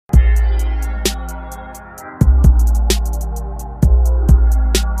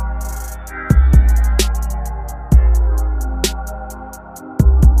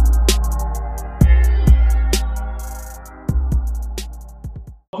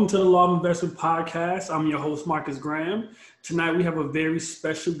welcome to the Law of Investment Podcast. I'm your host, Marcus Graham. Tonight we have a very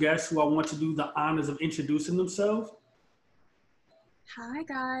special guest who I want to do the honors of introducing themselves. Hi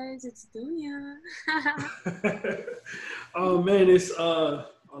guys, it's Dunya. Oh man, it's a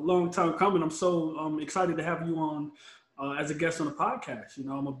long time coming. I'm so excited to have you on as a guest on the podcast. You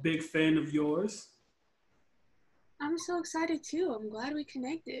know, I'm a big fan of yours. I'm so excited too. I'm glad we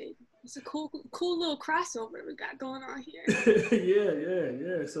connected. It's a cool little crossover we got going on here.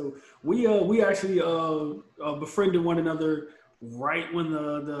 Yeah. So we actually befriended one another right when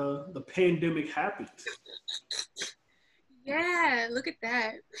the pandemic happened. Yeah, look at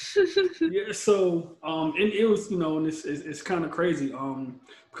that. Yeah, so and it was, you know, and it's kind of crazy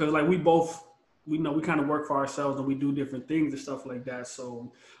because like we kind of work for ourselves and we do different things and stuff like that.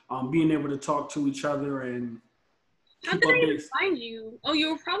 So being able to talk to each other and how did I even find you? Oh, you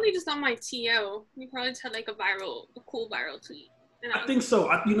were probably just on my TL. You probably just had like a cool viral tweet. I think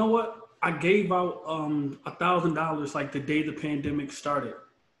so. You know what? I gave out $1,000 like the day the pandemic started.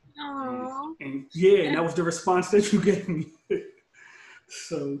 Aww. And and that was the response that you gave me.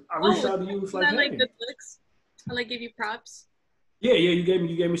 So I reached out to you. It's like, hey. Like good looks. I like give you props. Yeah. You gave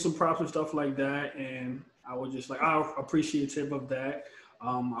me some props and stuff like that, and I was just like, I'm appreciative of that.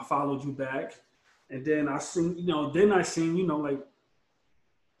 I followed you back, and then I seen, like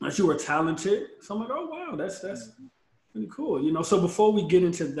that you were talented. So I'm like, oh wow, that's pretty cool. You know. So before we get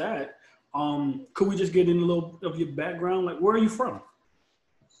into that, could we just get in a little of your background? Like, where are you from?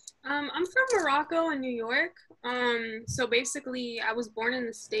 I'm from Morocco and New York. So basically, I was born in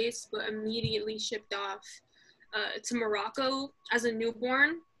the States, but immediately shipped off to Morocco as a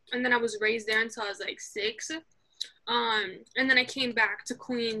newborn, and then I was raised there until I was like 6. And then I came back to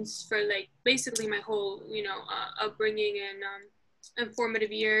Queens for like basically my whole, upbringing and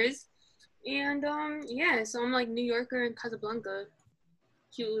formative years. And so I'm like New Yorker and Casablanca,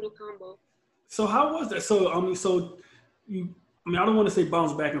 cute little combo. So how was that? So I don't want to say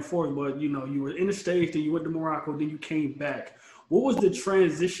bounce back and forth, but you know, you were in the States, then you went to Morocco, then you came back. What was the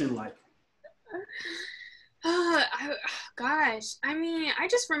transition like? Gosh, I mean, I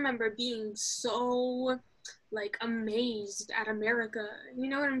just remember being so like amazed at America. You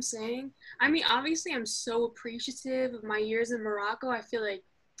know what I'm saying? I mean, obviously, I'm so appreciative of my years in Morocco. I feel like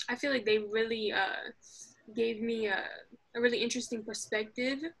they really gave me a really interesting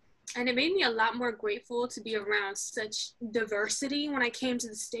perspective. And it made me a lot more grateful to be around such diversity when I came to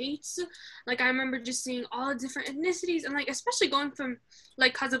the States. Like, I remember just seeing all the different ethnicities and, like, especially going from,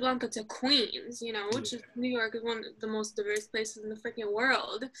 like, Casablanca to Queens, you know, which is New York is one of the most diverse places in the freaking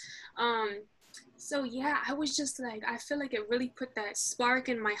world. So, yeah, I was just, like, I feel like it really put that spark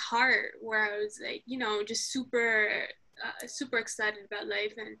in my heart where I was, like, you know, just super excited about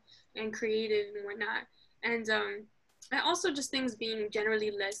life and creative and whatnot. And also just things being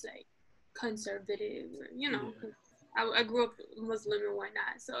generally less like conservative, you know. Yeah. I grew up Muslim and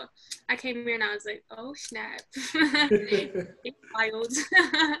whatnot, so I came here and I was like, oh snap, it's wild.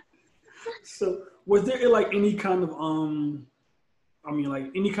 So was there like any kind of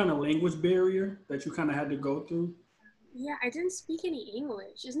any kind of language barrier that you kind of had to go through? Yeah, I didn't speak any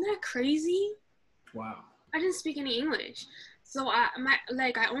English. Isn't that crazy? Wow. I didn't speak any English. So I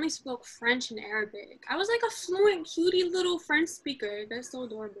only spoke French and Arabic. I was like a fluent, cutie little French speaker. That's so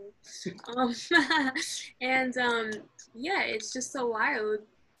adorable. Yeah, it's just so wild.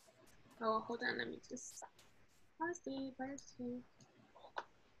 Oh, hold on, let me just pause.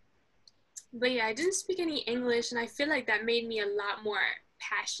 But yeah, I didn't speak any English, and I feel like that made me a lot more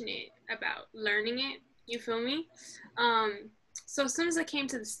passionate about learning it. You feel me? So as soon as I came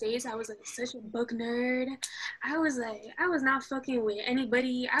to the States, I was like such a book nerd. I was not fucking with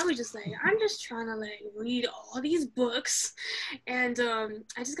anybody. I was just like, I'm just trying to like read all these books. And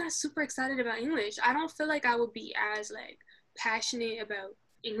I just got super excited about English. I don't feel like I would be as like passionate about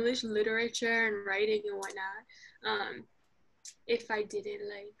English literature and writing and whatnot if I didn't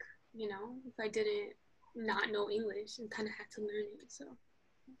not know English and kind of had to learn it. So.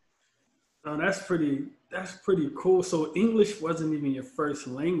 Oh, that's pretty cool. So English wasn't even your first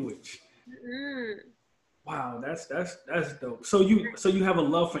language. Mm. Wow, that's dope. So you have a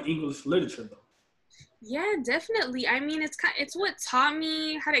love for English literature though. Yeah, definitely. I mean, it's what taught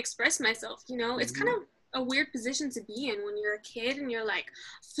me how to express myself, you know? It's kind of a weird position to be in when you're a kid and you're like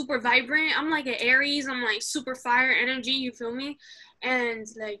super vibrant. I'm like an Aries, I'm like super fire energy, you feel me? And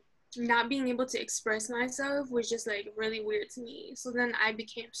like not being able to express myself was just like really weird to me. So then I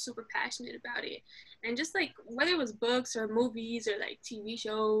became super passionate about it. And just like whether it was books or movies or like TV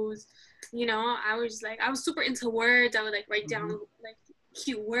shows, you know, I was super into words. I would like write down like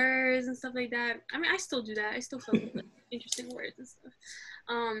cute words and stuff like that. I mean, I still do that. I still feel interesting words and stuff.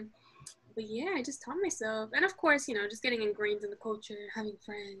 But yeah, I just taught myself, and of course, just getting ingrained in the culture, having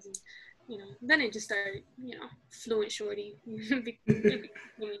friends, and then it just started, fluent shorty. It became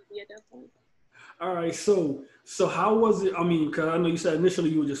easy at that point. All right, so how was it? I mean, because I know you said initially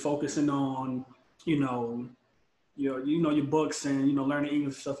you were just focusing on, you know, your books and learning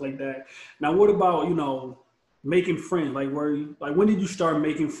English stuff like that. Now, what about making friends? Like, when did you start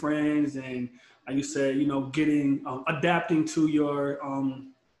making friends? And like you said, getting adapting to your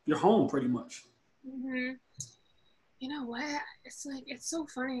home pretty much. hmm You know what? It's like it's so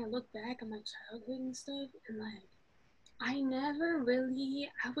funny. I look back at my childhood and stuff, and like I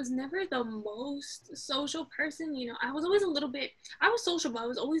was never the most social person. I was always a little bit. I was social, but I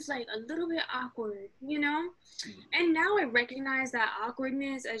was always like a little bit awkward. And now I recognize that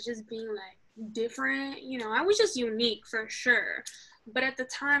awkwardness as just being like different. I was just unique for sure. But at the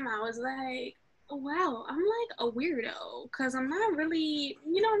time, I was like, oh, wow, I'm like a weirdo because I'm not really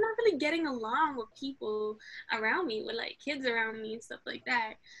getting along with people around me, with like kids around me and stuff like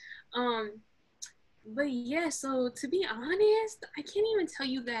that. Um, but yeah, so to be honest, I can't even tell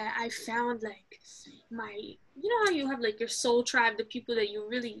you that I found like my, how you have like your soul tribe, the people that you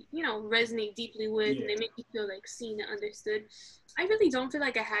really, resonate deeply with and Yeah. they make you feel like seen and understood. I really don't feel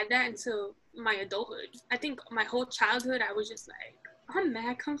like I had that until my adulthood. I think my whole childhood, I was just like, I'm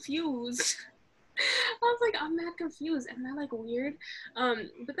mad confused. I was like, I'm mad confused. Am I like weird?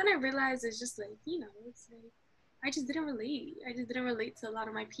 But then I realized it's just like, it's like I just didn't relate. I just didn't relate to a lot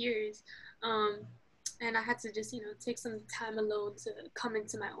of my peers. Um, and I had to just, take some time alone to come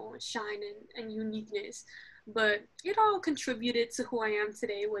into my own shine and uniqueness. But it all contributed to who I am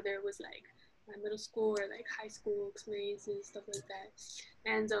today, whether it was like my middle school or like high school experiences, stuff like that.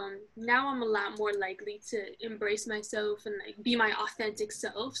 And now I'm a lot more likely to embrace myself and like be my authentic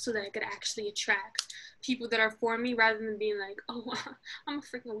self so that I could actually attract people that are for me rather than being like, oh, I'm a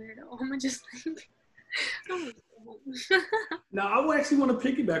freaking weirdo. I'm just like, oh. Now, I would actually want to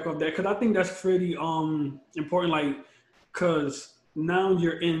piggyback off that because I think that's pretty important. Like, because now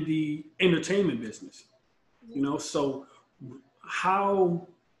you're in the entertainment business, So how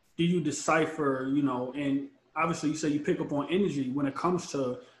do you decipher, and obviously you say you pick up on energy when it comes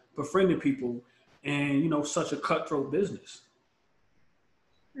to befriending people and such a cutthroat business.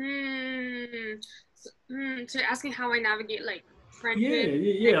 So you're asking how I navigate like Yeah, friendship?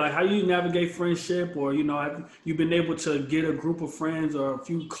 yeah, yeah. Like how you navigate friendship, or have you been able to get a group of friends or a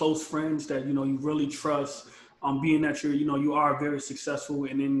few close friends that you really trust, being that you are very successful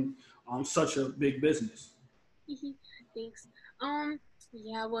and in such a big business. Thanks. Um,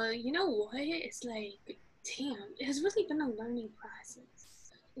 yeah, well, you know what? It's like, damn, it has really been a learning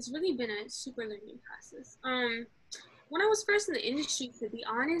process. It's really been a super learning process. When I was first in the industry, to be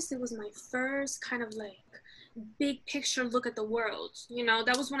honest, it was my first kind of like big picture look at the world.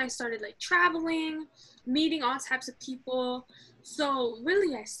 That was when I started like traveling, meeting all types of people. So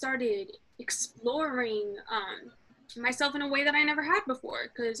really, I started exploring myself in a way that I never had before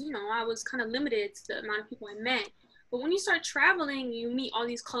because I was kind of limited to the amount of people I met. But when you start traveling, you meet all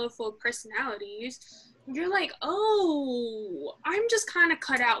these colorful personalities. You're like, oh, I'm just kind of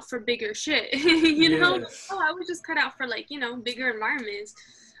cut out for bigger shit, Yes. Oh, I was just cut out for like bigger environments.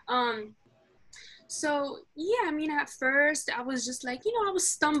 Um, so yeah, I mean, at first I was just like, I was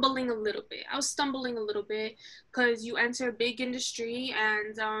stumbling a little bit. I was stumbling a little bit because you enter a big industry,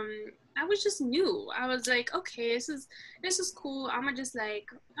 and I was just new. I was like, okay, this is cool. I'm gonna just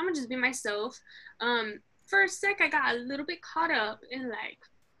be myself. For a sec, I got a little bit caught up in like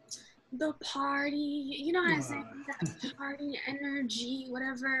the party. You know what I'm saying? That party energy,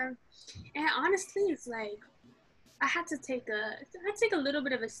 whatever. And honestly, it's like I had to take a little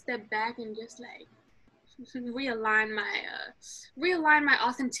bit of a step back and just like realign my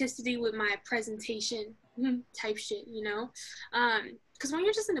authenticity with my presentation type shit. Because when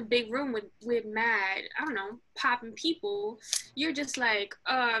you're just in a big room with mad, I don't know, popping people, you're just like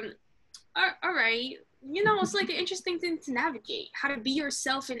all right. It's like an interesting thing to navigate, how to be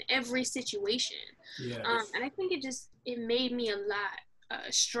yourself in every situation. Yes. And I think it made me a lot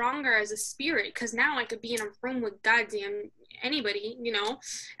stronger as a spirit because now I could be in a room with goddamn anybody,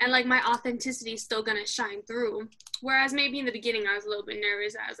 and like my authenticity is still gonna shine through. Whereas maybe in the beginning I was a little bit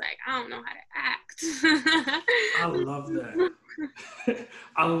nervous. I was like, I don't know how to I act. love that.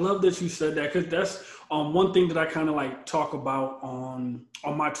 I love that you said that because that's one thing that I kind of like talk about on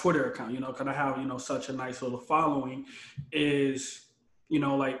my Twitter account. Because I have such a nice little following, is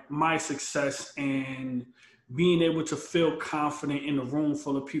like my success and being able to feel confident in a room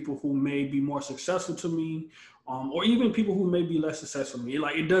full of people who may be more successful to me, or even people who may be less successful to me.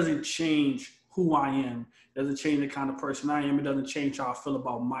 Like it doesn't change who I am. It doesn't change the kind of person I am. It doesn't change how I feel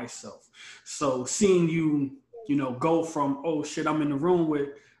about myself. So seeing you, go from, oh shit, I'm in the room with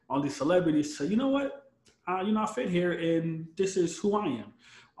all these celebrities to, you know what, I fit here and this is who I am.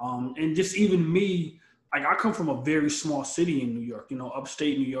 And just even me, like I come from a very small city in New York,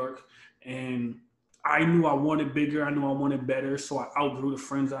 upstate New York, and I knew I wanted bigger. I knew I wanted better. So I outgrew the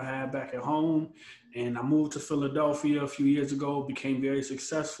friends I had back at home. And I moved to Philadelphia a few years ago, became very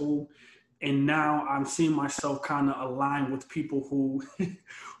successful. And now I'm seeing myself kind of align with people who,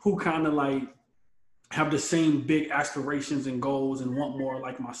 who kind of like have the same big aspirations and goals and want more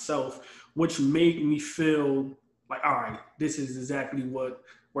like myself, which made me feel like, all right, this is exactly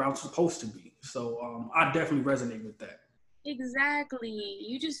where I'm supposed to be. So I definitely resonate with that. Exactly.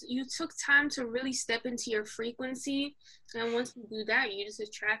 You took time to really step into your frequency, and once you do that, you just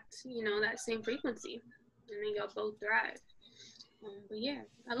attract, that same frequency, and then y'all both thrive. But yeah,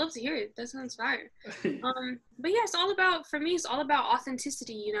 I love to hear it. That sounds fire. But yeah, for me, it's all about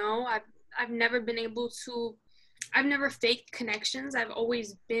authenticity. I've never been able to, I've never faked connections. I've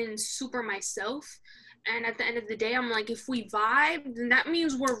always been super myself. And at the end of the day, I'm like, if we vibe, then that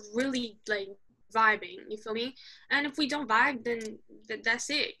means we're really like vibing. You feel me? And if we don't vibe, then that's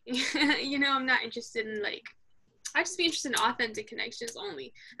it. I'm not interested in like, I just be interested in authentic connections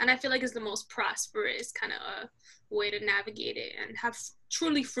only. And I feel like it's the most prosperous kind of way to navigate it and have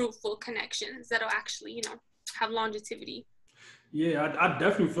truly fruitful connections that'll actually, have longevity. Yeah, I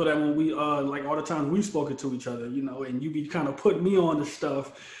definitely feel that when we like all the times we've spoken to each other, and you be kind of putting me on the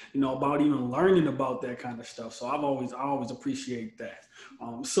stuff, about even learning about that kind of stuff. So I always appreciate that.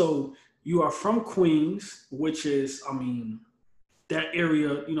 So you are from Queens, which is, I mean, that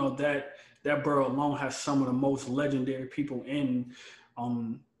area, that borough alone has some of the most legendary people in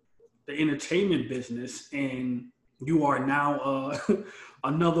um, the entertainment business, and you are now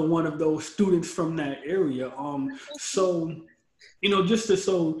another one of those students from that area. So just to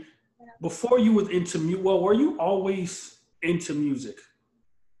so before you was into music, well, were you always into music?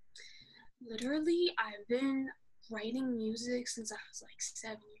 Literally, I've been writing music since I was like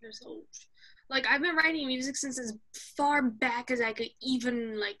 7 years old. Like I've been writing music since as far back as I could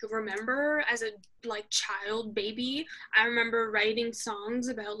even like remember as a like child baby. I remember writing songs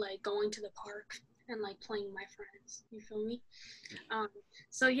about like going to the park and like playing with my friends. You feel me? Um,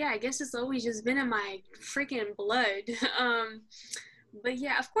 so yeah, I guess it's always just been in my freaking blood. But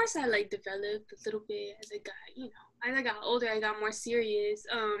yeah, of course I like developed a little bit as I got, as I got older, I got more serious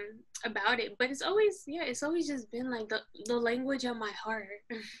about it. But it's always just been like the language of my heart.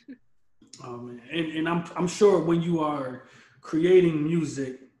 And I'm sure when you are creating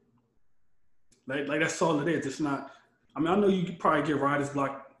music, like that's all it is. It's not. I mean, I know you could probably get writer's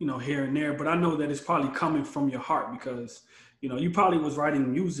block, here and there, but I know that it's probably coming from your heart because, you probably was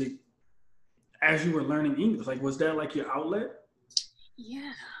writing music as you were learning English. Like, was that like your outlet?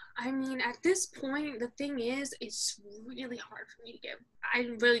 Yeah, I mean, at this point, the thing is, it's really hard for me to get. I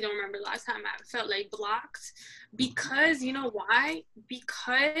really don't remember the last time I felt like blocked because you know why?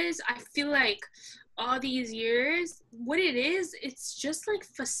 Because I feel like all these years, what it is, it's just like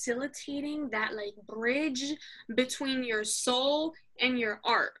facilitating that like bridge between your soul and your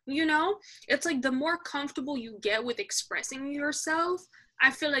art. It's like the more comfortable you get with expressing yourself,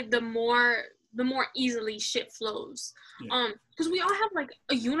 I feel like the more easily shit flows. Yeah. Because we all have like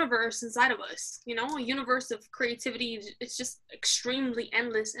a universe inside of us, a universe of creativity. It's just extremely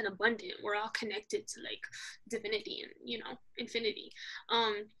endless and abundant. We're all connected to like divinity and infinity.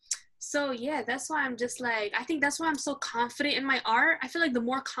 So yeah, that's why I'm just like, I think that's why I'm so confident in my art. I feel like the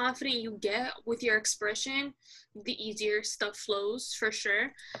more confident you get with your expression, the easier stuff flows for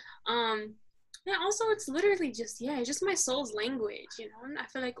sure. Yeah, also it's literally just my soul's language. And I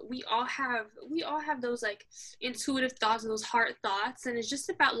feel like we all have those like intuitive thoughts and those heart thoughts, and it's just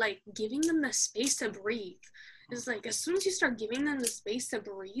about like giving them the space to breathe. It's like as soon as you start giving them the space to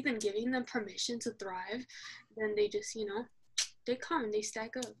breathe and giving them permission to thrive, then they just, they come and they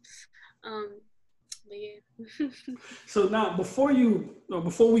stack up. But yeah. So now, before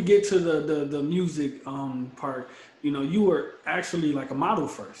we get to the music part, you were actually like a model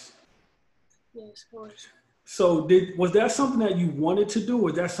first. Yes, of course. So was that something that you wanted to do, or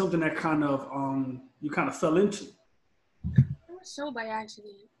was that something that kind of you kind of fell into? It was so by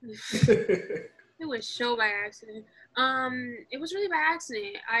accident. It was so by accident. It was really by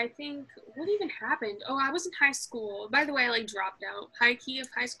accident. I think what even happened. Oh, I was in high school. By the way, I like dropped out high key of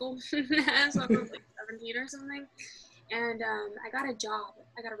high school, so I was like 17 or something. And I got a job.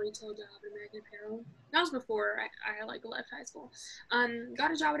 I got a retail job at American Apparel. That was before I like left high school.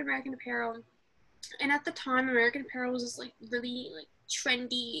 Got a job at American Apparel. And at the time, American Apparel was just like really like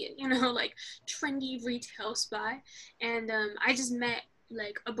trendy, you know, like trendy retail spot. And I just met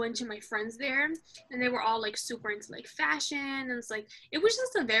like a bunch of my friends there, and they were all like super into like fashion, and it's like it was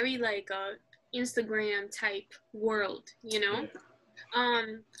just a very like Instagram type world, you know. Yeah.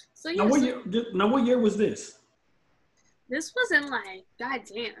 Um, so Now yeah, what so year? Now what year was this? this was in like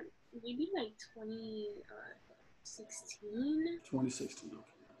goddamn, maybe like 2016. 2016. Okay.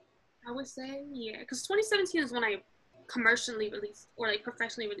 I would say, yeah, because 2017 is when I commercially released or like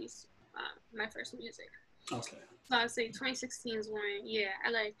professionally released my first music. Okay. So I'd say 2016 is when, yeah,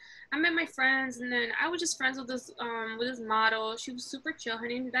 I met my friends, and then I was just friends with this model. She was super chill. Her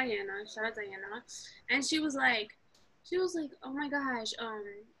name is Diana. Shout out Diana. And she was like, oh my gosh,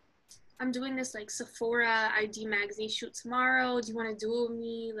 I'm doing this like Sephora ID magazine shoot tomorrow. Do you want to do it with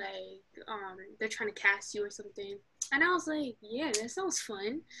me? Like, they're trying to cast you or something. And I was like, yeah, that sounds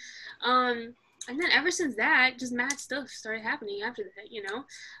fun. Um, and then ever since that, just mad stuff started happening after that, you know?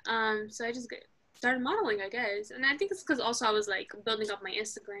 So I just started modeling, I guess. And I think it's because also I was like building up my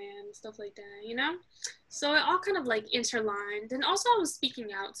Instagram and stuff like that, you know? So it all kind of like interlined. And also I was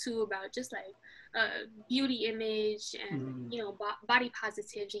speaking out too about just like beauty image and, Mm-hmm. you know, body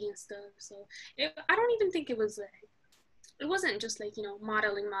positivity and stuff. So I don't even think it was like, it wasn't just like, you know,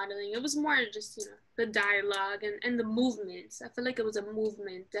 modeling. It was more just, you know, the dialogue and the movements. I feel like it was a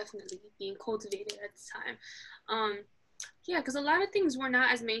movement definitely being cultivated at the time. um yeah, because a lot of things were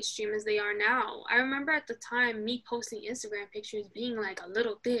not as mainstream as they are now. I remember at the time me posting Instagram pictures being like a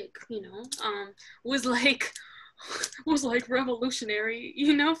little thick, you know, was like was like revolutionary,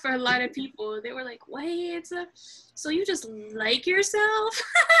 you know, for a lot of people. They were like, wait, so you just like yourself?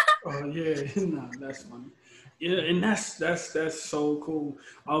 Oh yeah, nah, that's funny. Yeah, and that's so cool.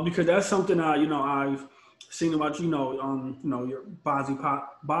 Because that's something I've seen about your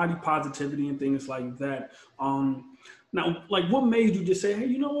body positivity and things like that. Now, like, what made you just say, hey,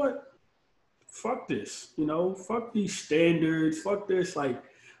 you know what? Fuck this. Fuck these standards. Fuck this. Like,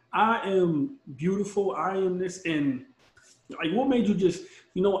 I am beautiful. I am this, and like, what made you just,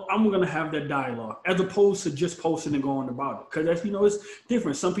 I'm gonna have that dialogue as opposed to just posting and going about it? Because that's, it's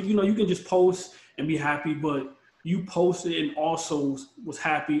different. Some people, you can just post and be happy, but you posted and also was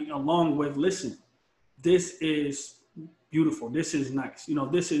happy along with, listen, this is beautiful. This is nice.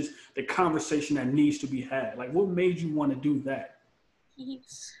 This is the conversation that needs to be had. Like, what made you want to do that?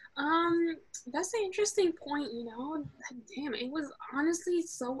 Um, that's an interesting point, you know. Like, damn, it was honestly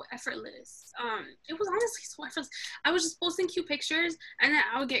so effortless. It was honestly so effortless. I was just posting cute pictures, and then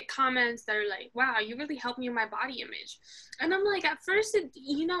I would get comments that are like, wow, you really helped me with my body image. And I'm like, at first,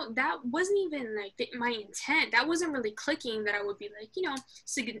 that wasn't even like my intent. That wasn't really clicking that I would be like,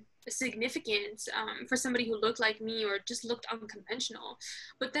 significant for somebody who looked like me or just looked unconventional.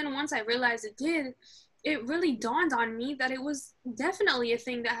 But then once I realized it did, it really dawned on me that it was definitely a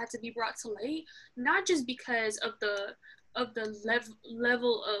thing that had to be brought to light, not just because of the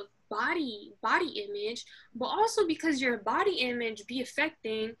level of body image, but also because your body image be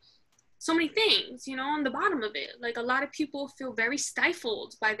affecting so many things, you know, on the bottom of it. Like, a lot of people feel very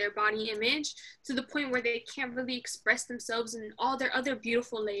stifled by their body image to the point where they can't really express themselves in all their other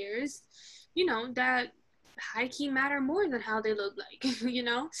beautiful layers, you know, that high key matter more than how they look like, you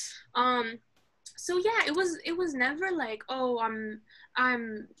know. So yeah, it was never like, oh, I'm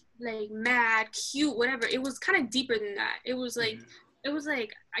like mad cute, whatever. It was kind of deeper than that. It was like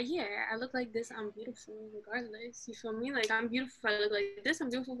yeah, I look like this, I'm beautiful regardless, you feel me? Like, I'm beautiful if I look like this, I'm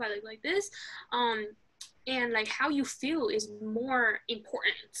beautiful if I look like this. And like how you feel is more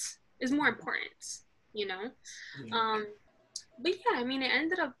important, you know. Yeah. um but yeah, I mean, it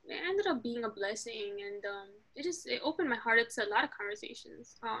ended up being a blessing, and it opened my heart up to a lot of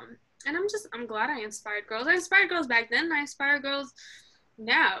conversations. And I'm glad I inspired girls. I inspired girls back then. I inspire girls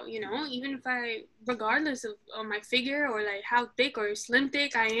now, you know, even if regardless of my figure or like how thick or slim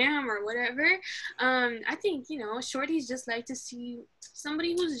thick I am or whatever. I think, shorties just like to see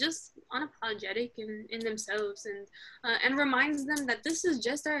somebody who's just unapologetic in themselves, and reminds them that this is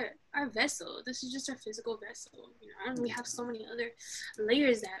just our vessel. This is just our physical vessel, and we have so many other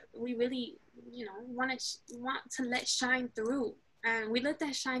layers that we really, want to let shine through. And we let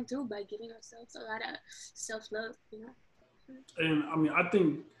that shine through by giving ourselves a lot of self-love. And I mean, I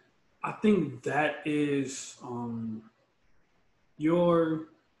think that is your,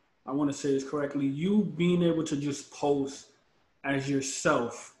 I want to say this correctly, you being able to just post as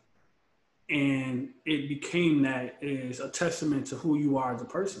yourself, and it became that, is a testament to who you are as a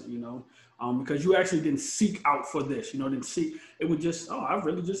person, because you actually didn't seek out for this, didn't seek, it was just, oh, I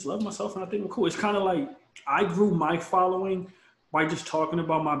really just love myself and I think I'm cool. It's kind of like I grew my following by just talking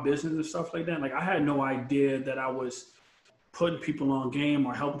about my business and stuff like that. Like I had no idea that I was putting people on game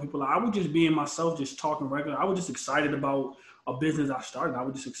or helping people out. I was just being myself, just talking regular. I was just excited about a business I started. I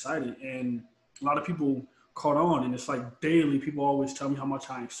was just excited. And a lot of people caught on, and it's like daily people always tell me how much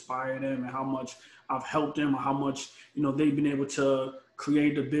I inspire them and how much I've helped them or how much, they've been able to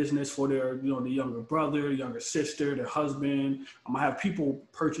create a business for their, the younger brother, younger sister, their husband. I have people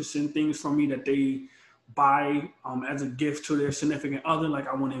purchasing things from me that they buy as a gift to their significant other. Like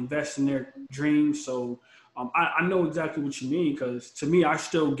I want to invest in their dreams. So I know exactly what you mean, because to me, I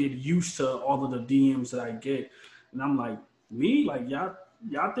still get used to all of the DMs that I get, and I'm like, me, like y'all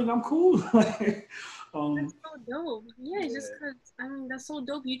think I'm cool? That's so dope. Yeah, just because that's so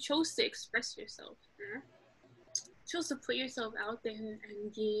dope. You chose to express yourself. Chose to put yourself out there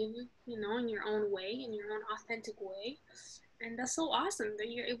and give, in your own way, in your own authentic way. And that's so awesome that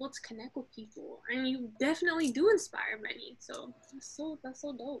you're able to connect with people, and you definitely do inspire many. So that's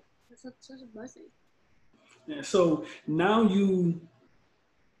so dope. That's such a blessing. Yeah. So now you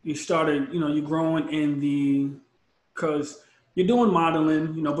started, you're growing in because you're doing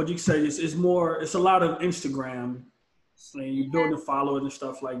modeling, but you say it's a lot of Instagram, and you're building followers and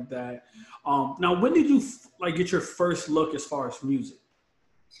stuff like that. Now, when did you like get your first look as far as music?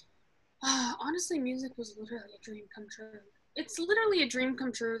 Honestly, music was literally a dream come true. It's literally a dream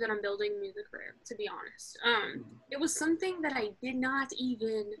come true that I'm building a music career, to be honest. It was something that I did not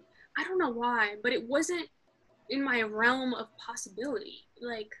even, I don't know why, but it wasn't in my realm of possibility.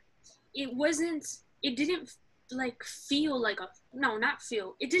 Like, it didn't like feel like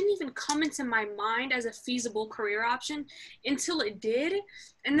it didn't even come into my mind as a feasible career option until it did.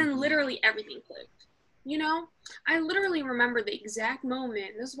 And then literally everything clicked. I literally remember the exact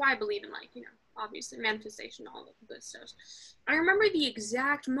moment. This is why I believe in, obviously manifestation, all of the good stuff. I remember the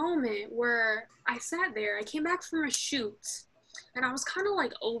exact moment where I sat there. I came back from a shoot, and I was kind of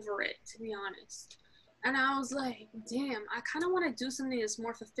like over it, to be honest. And I was like, damn, I kind of want to do something that's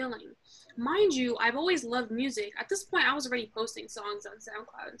more fulfilling. Mind you, I've always loved music. At this point, I was already posting songs on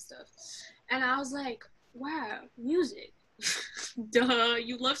SoundCloud and stuff. And I was like, wow, music. Duh,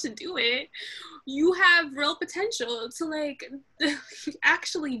 you love to do it. You have real potential to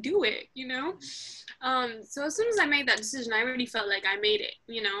actually do it, So as soon as I made that decision, I already felt like I made it,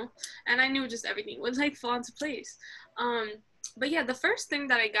 and I knew just everything would fall into place. But yeah, the first thing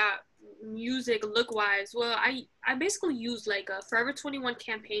that I got music look wise, well, I basically used a Forever 21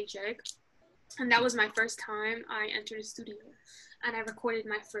 campaign check, and that was my first time I entered a studio, and I recorded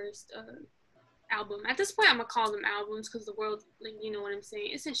my first album. At this point, I'm gonna call them albums because the world, you know what I'm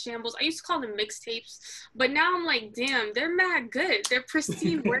saying, it's in shambles. I used to call them mixtapes, but now I'm like, damn, they're mad good. They're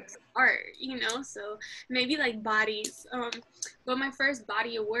pristine works of art, so maybe bodies. But my first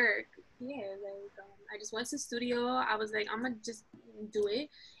body of work, yeah, I just went to the studio. I was like, I'm gonna just do it.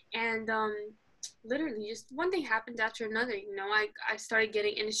 And literally just one thing happened after another. I started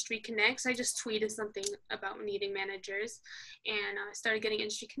getting industry connects. I just tweeted something about needing managers, and I started getting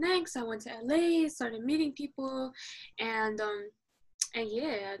industry connects. I went to LA, started meeting people, and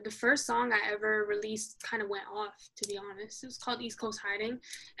yeah, the first song I ever released kind of went off, to be honest. It was called East Coast Hiding,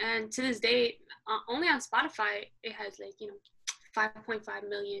 and to this day, only on Spotify it has 5.5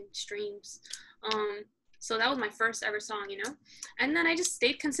 million streams. So that was my first ever song, and then I just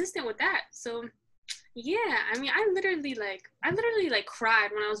stayed consistent with that. So yeah, I mean, I literally cried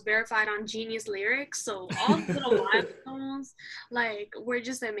when I was verified on Genius Lyrics. So all the little milestones were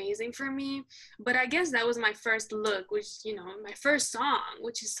just amazing for me. But I guess that was my first look, which, my first song,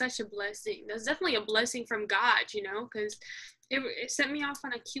 which is such a blessing. That's definitely a blessing from God, because it sent me off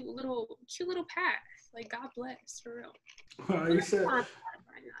on a cute little path. God bless, for real. You said,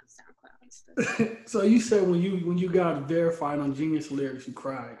 so you said when you got verified on Genius Lyrics, you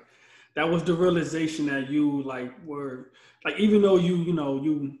cried. That was the realization that you were even though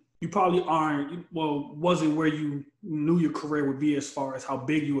you probably wasn't where you knew your career would be as far as how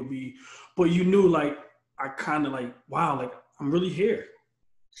big you would be, but you knew I kind of wow, I'm really here.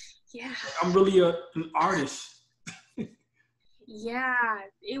 Yeah, I'm really an artist. Yeah,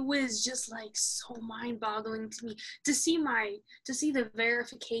 it was just so mind-boggling to me to see the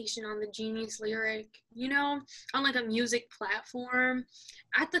verification on the Genius Lyric, on a music platform.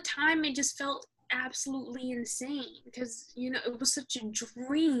 At the time, it just felt absolutely insane because it was such a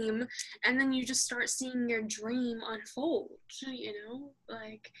dream, and then you just start seeing your dream unfold,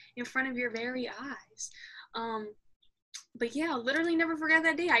 in front of your very eyes. But yeah, literally never forgot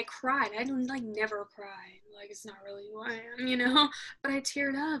that day. I cried. I didn't never cry. It's not really who I am, but I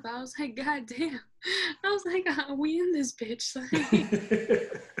teared up. I was like, God damn. I was like, we in this bitch.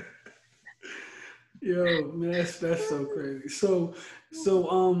 Yo, man, that's so crazy.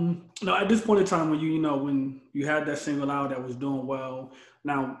 No, at this point in time when when you had that single out that was doing well,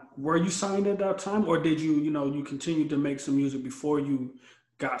 now were you signed at that time, or did you continued to make some music before you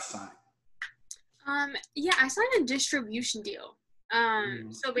got signed? Yeah, I signed a distribution deal.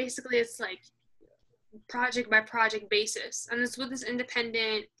 Mm. So basically it's like project by project basis, and it's with this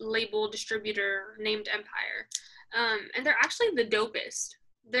independent label distributor named Empire. And they're actually the dopest.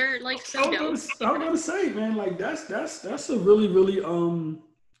 They're like so dope. I was gonna say, man, like that's a really really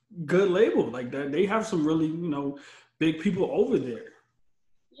good label. Like that, they have some really big people over there.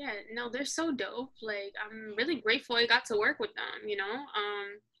 Yeah, no, they're so dope. Like I'm really grateful I got to work with them.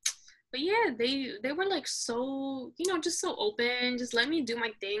 But yeah, they were like so, just so open, just let me do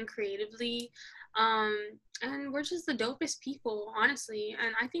my thing creatively. Um, and we're just the dopest people, honestly.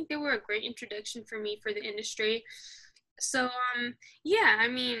 And I think they were a great introduction for me for the industry. So yeah, I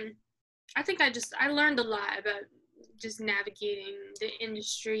mean, I think I learned a lot about just navigating the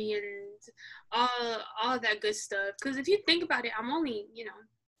industry and all that good stuff. Because if you think about it, I'm only,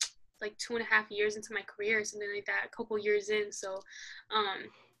 like 2.5 years into my career or something like that, a couple years in. So um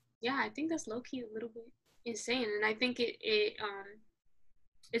yeah, I think that's low key a little bit insane. And I think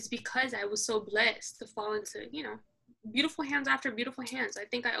it's because I was so blessed to fall into, beautiful hands after beautiful hands. I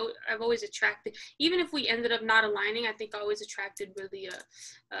think I've always attracted, even if we ended up not aligning, I think I always attracted really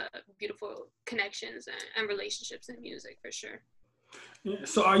beautiful connections and relationships in music for sure. Yeah.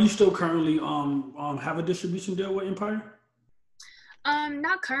 So, are you still currently have a distribution deal with Empire?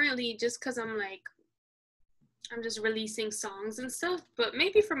 Not currently, just because I'm just releasing songs and stuff, but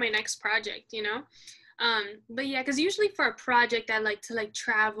maybe for my next project. But yeah, because usually for a project I like to like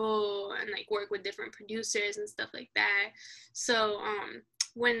travel and like work with different producers and stuff like that. So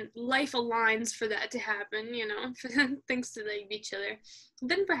when life aligns for that to happen, for things to like be chiller,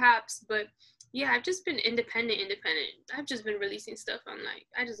 then perhaps. But yeah, I've just been independent. I've just been releasing stuff on like,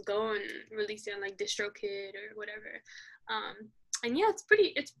 I just go and release it on like DistroKid or whatever. And yeah, it's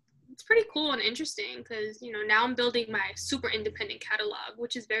pretty cool and interesting because now I'm building my super independent catalog,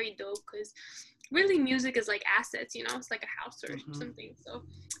 which is very dope because really music is like assets. It's like a house or Mm-hmm. something, so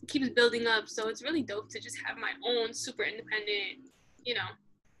it keeps building up. So it's really dope to just have my own super independent you know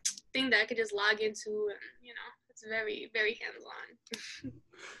thing that I could just log into, and it's very very hands-on.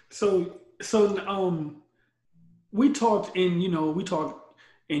 So we talked and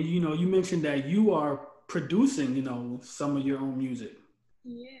you mentioned that you are producing some of your own music.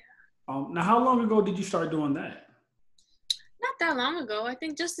 Yeah, Now, how long ago did you start doing that? not that long ago. I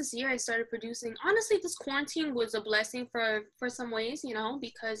think just this year I started producing. Honestly, this quarantine was a blessing for some ways,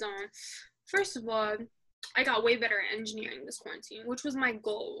 because first of all, I got way better at engineering this quarantine, which was my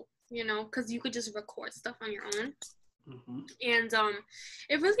goal, because you could just record stuff on your own. Mm-hmm. And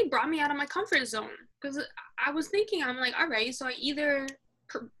it really brought me out of my comfort zone because I was thinking, I'm like, all right, so I either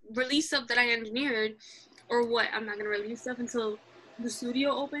release stuff that I engineered, or what, I'm not gonna release stuff until the studio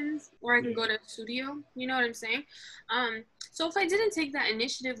opens, or I can Yeah. go to the studio. You know what I'm saying? So if I didn't take that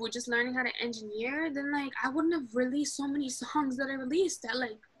initiative with just learning how to engineer, then like I wouldn't have released so many songs that I released that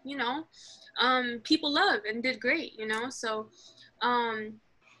like people love and did great. So um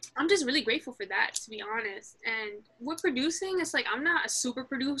I'm just really grateful for that, to be honest. And with producing, it's like I'm not a super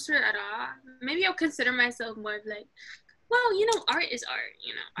producer at all. Maybe I'll consider myself more of like, well, art is art.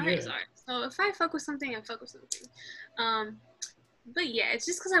 Art Yeah. is art. So if I fuck with something, I fuck with something. Um, but yeah, it's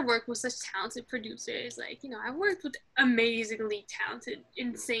just because I work with such talented producers. Like, I worked with amazingly talented,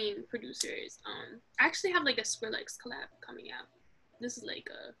 insane producers. I actually have like a Skrillex collab coming out. This is like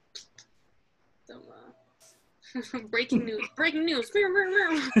some breaking news. Breaking news.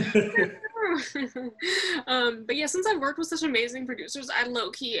 But yeah, since I've worked with such amazing producers, I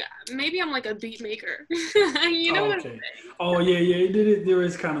low key maybe I'm like a beat maker. You know Oh, what I'm okay. saying? Oh, yeah, yeah. There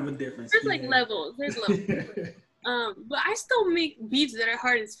is kind of a difference. There's like Yeah. levels. There's levels. But I still make beats that are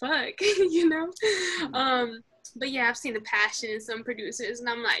hard as fuck. you know. Um, but yeah, I've seen the passion in some producers, and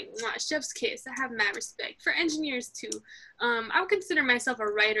I'm like, mwah, chef's kiss. I have mad respect for engineers too. I would consider myself a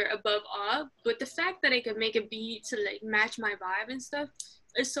writer above all, but the fact that I could make a beat to like match my vibe and stuff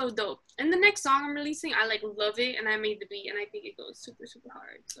is so dope. And the next song I'm releasing, I like love it, and I made the beat, and I think it goes super super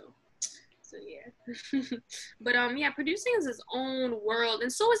hard. So yeah. But yeah, producing is its own world,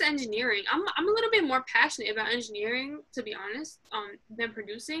 and so is engineering. I'm a little bit more passionate about engineering, to be honest, than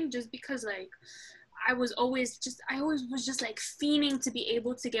producing, just because like I always was just like fiending to be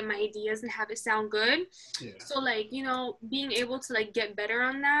able to get my ideas and have it sound good. Yeah. So like, being able to like get better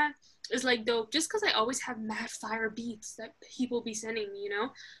on that is like dope, just because I always have mad fire beats that people be sending me.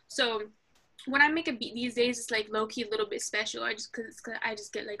 So when I make a beat these days, it's like low key a little bit special. Cause I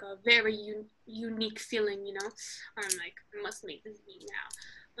just get like a very unique feeling, you know. I'm like, I must make this beat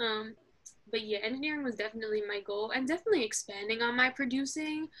now. But yeah, engineering was definitely my goal, and definitely expanding on my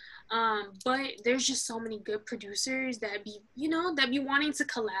producing. But there's just so many good producers that be, you know, that be wanting to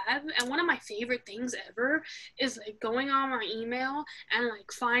collab. And one of my favorite things ever is like going on my email and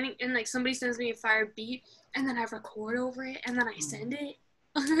like finding, and like somebody sends me a fire beat, and then I record over it, and then I send it.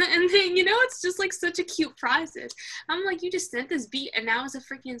 And then, you know, it's just like such a cute process. I'm like, you just sent this beat and now it's a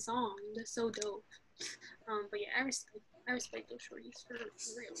freaking song. That's so dope. But yeah, I respect those shorties for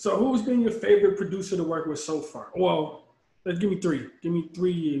real. So who's been your favorite producer to work with so far? Well, let's give me three. Give me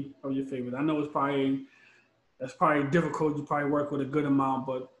three of your favorites. I know that's probably difficult. You probably work with a good amount,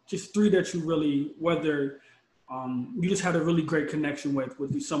 but just three that you really, whether you just had a really great connection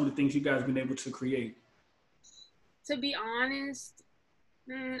with some of the things you guys been able to create. To be honest,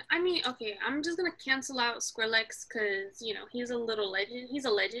 I mean, okay, I'm just gonna cancel out Skrillex because, you know, he's a little legend. He's a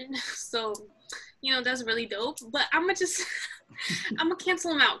legend, so, you know, that's really dope. But I'm gonna just, I'm gonna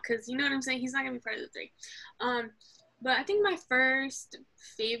cancel him out because, you know what I'm saying? He's not gonna be part of the three. But I think my first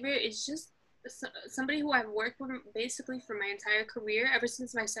favorite is just somebody who I've worked with basically for my entire career, ever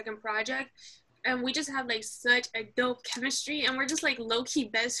since my second project. And we just have like such a dope chemistry, and we're just like low-key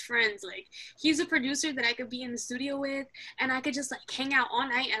best friends. Like, he's a producer that I could be in the studio with, and I could just like hang out all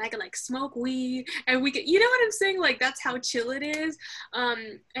night, and I could like smoke weed, and we could, you know what I'm saying, like that's how chill it is.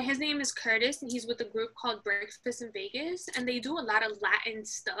 And his name is Curtis, and he's with a group called Breakfast in Vegas, and they do a lot of Latin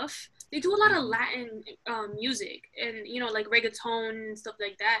stuff. They do a lot of Latin music, and, you know, like reggaeton and stuff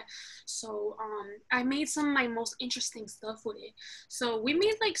like that. So I made some of my most interesting stuff with it. So we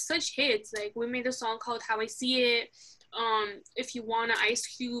made like such hits. Like, we made a song called How I See It, If You Wanna, Ice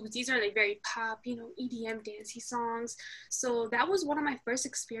Cube. These are like very pop, you know, EDM dancey songs. So that was one of my first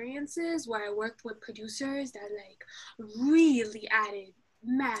experiences where I worked with producers that like really added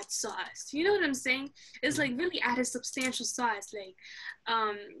mad sauce. You know what I'm saying? It's like really added substantial sauce,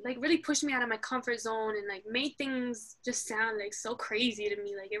 like really pushed me out of my comfort zone and like made things just sound like so crazy to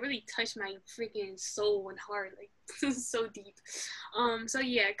me. Like, it really touched my freaking soul and heart, like so deep. So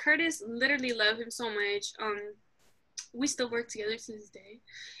yeah, Curtis, literally love him so much. We still work together to this day,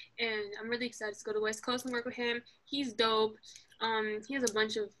 and I'm really excited to go to West Coast and work with him. He's dope. He has a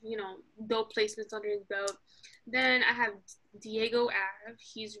bunch of, you know, dope placements under his belt. Then I have Diego Ave.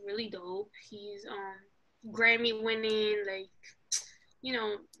 He's really dope. He's Grammy winning, like, you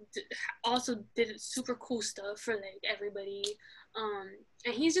know, also did super cool stuff for like everybody.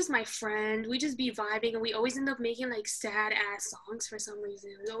 And he's just my friend. We just be vibing, and we always end up making like sad ass songs for some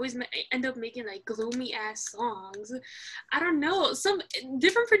reason. We always end up making like gloomy ass songs. I don't know. Some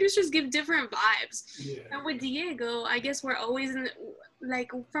different producers give different vibes. Yeah. And with Diego, I guess we're always in,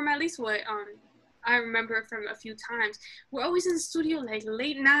 like, from at least what I remember from a few times, we're always in the studio like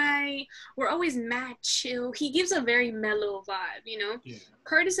late night. We're always mad chill. He gives a very mellow vibe, you know. Yeah.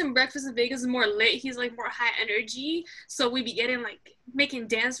 Curtis in Breakfast in Vegas is more lit. He's like more high energy. So we be getting like making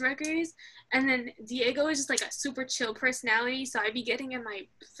dance records. And then Diego is just like a super chill personality. So I be getting in my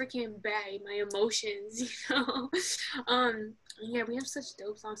freaking bag, my emotions, you know. Yeah, we have such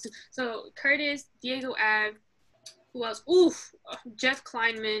dope songs too. So Curtis, Diego Ave. Who else? Oof, Jeff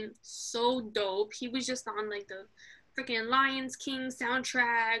Kleinman, so dope. He was just on like the freaking Lions King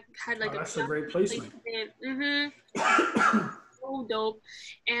soundtrack. Had like that's a great placement. So dope.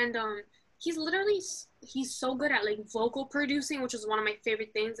 And he's so good at like vocal producing, which is one of my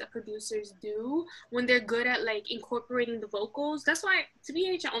favorite things that producers do when they're good at like incorporating the vocals. That's why, to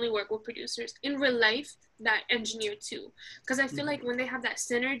BH, I only work with producers in real life that engineer too, because I feel like when they have that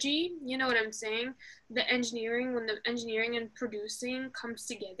synergy, you know what I'm saying, when the engineering and producing comes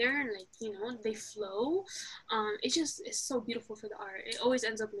together and like, you know, they flow, it's so beautiful for the art. It always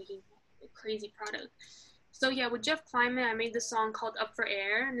ends up making a crazy product. So yeah, with Jeff Kleinman, I made this song called Up for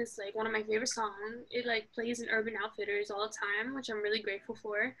Air, and it's like one of my favorite songs. It like plays in Urban Outfitters all the time, which I'm really grateful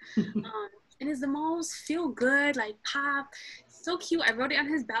for. And it's the most feel good, like pop, so cute. I wrote it on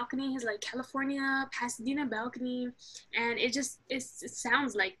his balcony, his like California, Pasadena balcony, and it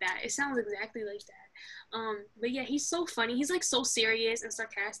sounds like that. It sounds exactly like that. But yeah, he's so funny. He's like so serious and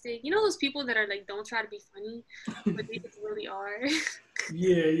sarcastic. You know those people that are like, don't try to be funny, but they just really are.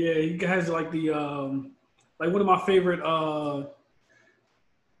 Yeah, he has like the like one of my favorite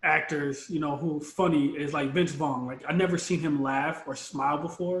actors, you know, who's funny is like Vince Vaughn. Like, I never seen him laugh or smile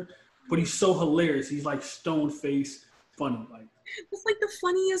before, but he's so hilarious. He's like stone face funny. Like, it's like the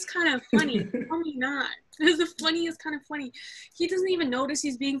funniest kind of funny. Tell me not. It's the funniest kind of funny. He doesn't even notice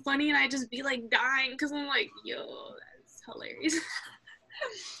he's being funny, and I just be like dying because I'm like, yo, that's hilarious.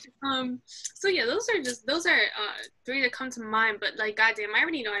 So yeah, those are three that come to mind. But like, goddamn, I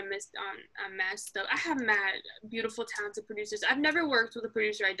already know I messed up. I have mad beautiful, talented producers. I've never worked with a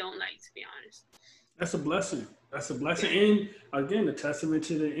producer I don't like, to be honest. That's a blessing. That's a blessing, and again, a testament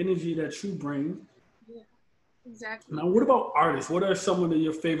to the energy that you bring. Yeah, exactly. Now, what about artists? What are some of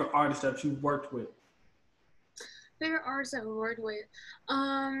your favorite artists that you've worked with? Favorite artists I've worked with.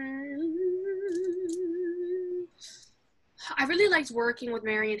 I really liked working with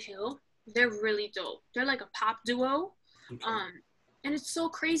Marion Hill. They're really dope. They're like a pop duo. Okay. And it's so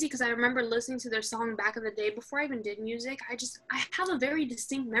crazy because I remember listening to their song back in the day before I even did music. I have a very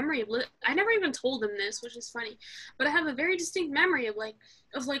distinct memory of I never even told them this, which is funny, but I have a very distinct memory of like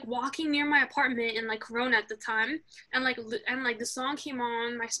walking near my apartment in like Corona at the time, and like the song came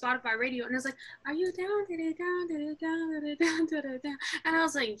on my Spotify radio, and it's like, are you down, and I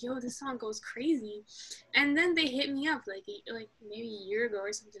was like, yo, this song goes crazy. And then they hit me up like maybe a year ago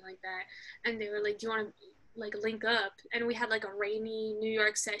or something like that, and they were like, do you want to like link up? And we had like a rainy New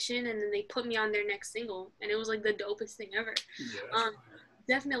York session, and then they put me on their next single, and it was like the dopest thing ever.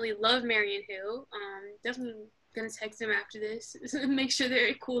 Definitely love Marion Hill. Definitely gonna text them after this, make sure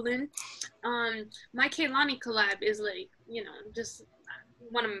they're cooling. My Kehlani collab is like, just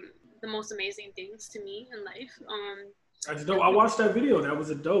one of the most amazing things to me in life. That's dope. I watched that video. That was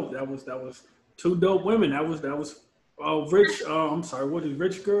a dope. That was two dope women. That was rich. I'm sorry. What is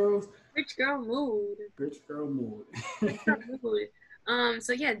Rich Girls? Rich Girl Mood. Rich Girl Mood. Rich Girl Mood.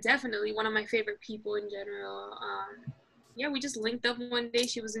 So yeah, definitely one of my favorite people in general. Yeah, we just linked up one day.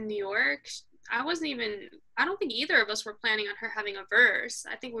 She was in New York. I don't think either of us were planning on her having a verse.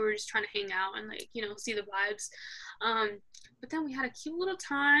 I think we were just trying to hang out and like, see the vibes. But then we had a cute little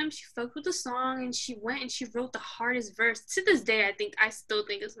time. She fucked with the song, and she went and she wrote the hardest verse. To this day, I still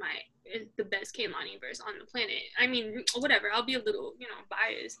think is the best Kehlani verse on the planet. I mean, whatever. I'll be a little,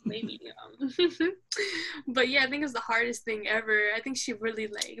 biased, maybe. But yeah, I think it's the hardest thing ever. I think she really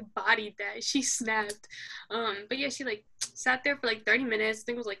like bodied that. She snapped. But yeah, she like sat there for like 30 minutes. I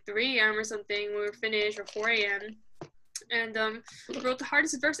think it was like 3 a.m. or something. We were finished, or 4 a.m. And wrote the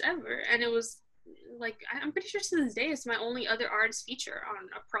hardest verse ever. And it was like, I'm pretty sure to this day it's my only other artist feature on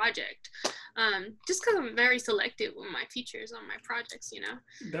a project, just because I'm very selective with my features on my projects.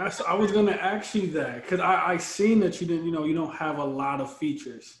 I was gonna ask you that, because I seen that you didn't, you don't have a lot of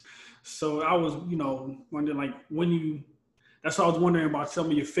features, so I was wondering like that's why I was wondering about some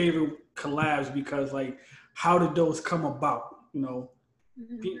of your favorite collabs, because like how did those come about?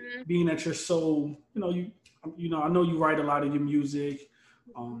 Being that you're so I know you write a lot of your music.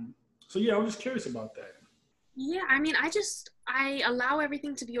 So yeah, I'm just curious about that. Yeah, I mean, I allow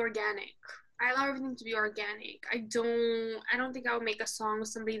everything to be organic. I don't think I would make a song with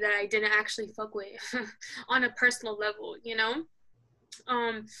somebody that I didn't actually fuck with on a personal level,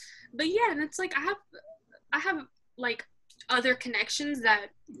 But yeah, and it's like I have like other connections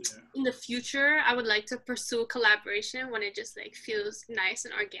that in the future I would like to pursue a collaboration when it just like feels nice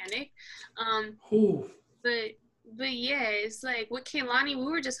and organic. But yeah, it's like with Kehlani,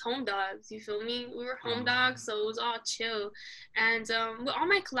 we were just home dogs. You feel me? We were home dogs, so it was all chill. And with all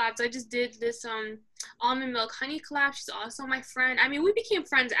my collabs, I just did this almond milk honey collab. She's also my friend. I mean, we became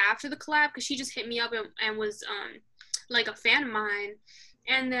friends after the collab because she just hit me up and was like a fan of mine.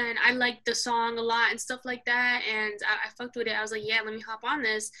 And then I liked the song a lot and stuff like that, and I fucked with it. I was like, yeah, let me hop on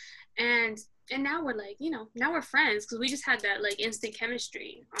this. And now we're like, now we're friends because we just had that like instant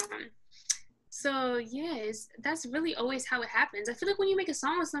chemistry. So yes, that's really always how it happens. I feel like when you make a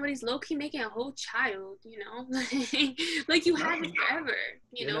song with somebody, it's low-key making a whole child, like you have it forever,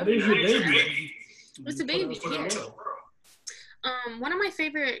 That is your baby. It's a baby, yeah. One of my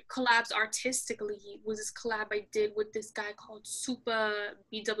favorite collabs artistically was this collab I did with this guy called Supa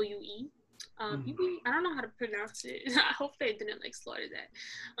BWE. I don't know how to pronounce it. I hope they didn't like slaughter that.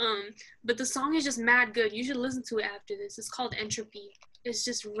 But the song is just mad good. You should listen to it after this. It's called Entropy. It's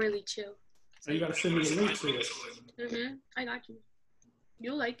just really chill. So you gotta send me the link to it. I got you.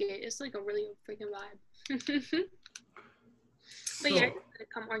 You'll like it. It's like a really freaking vibe. But yeah, it's gonna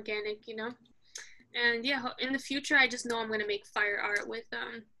come organic, And yeah, in the future, I just know I'm gonna make fire art with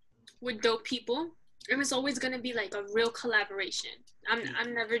dope people, and it's always gonna be like a real collaboration.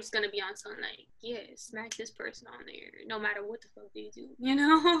 I'm never just gonna be on something like, yeah, smack this person on there, no matter what the fuck they do,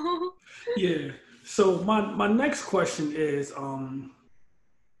 Yeah. So my next question is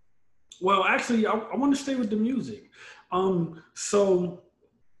well, actually, I want to stay with the music. So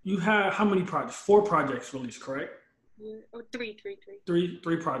you have how many projects? 4 projects released, correct? Or three.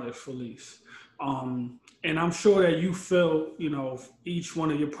 Three projects released. And I'm sure that you feel, each one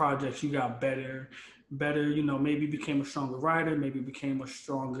of your projects, you got better. better, maybe became a stronger writer, maybe became a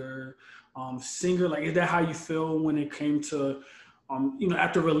stronger singer? Like, is that how you feel when it came to,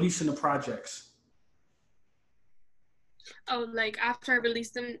 after releasing the projects? Oh, like after I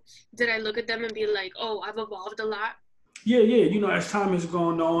released them, did I look at them and be like, oh, I've evolved a lot? Yeah, yeah. As time is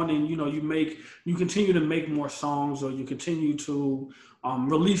going on, and you continue to make more songs, or you continue to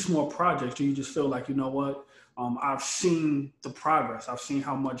release more projects, or you just feel like, what, I've seen the progress. I've seen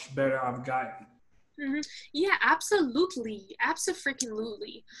how much better I've gotten. Yeah, absolutely,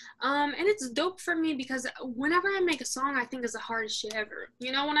 absolutely. And it's dope for me because whenever I make a song, I think it's the hardest shit ever.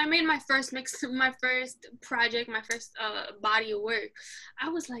 You know, when I made my first mix, my first project, my first body of work, I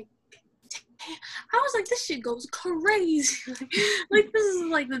was like, I was like, this shit goes crazy. Like, this is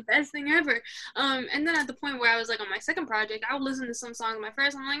like the best thing ever. And then at the point where I was like on my second project, I would listen to some songs. My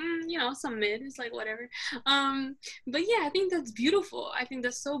first, I'm like, some mid. It's like whatever. But yeah, I think that's beautiful. I think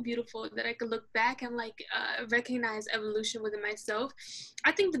that's so beautiful that I could look back and like recognize evolution within myself.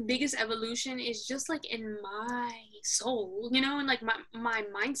 I think the biggest evolution is just like in my soul, and like my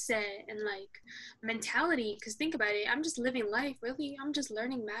mindset and like mentality. Because think about it, I'm just living life. Really, I'm just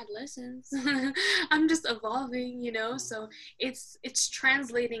learning mad lessons. I'm just evolving, so it's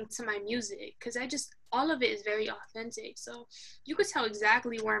translating to my music because all of it is very authentic. So you could tell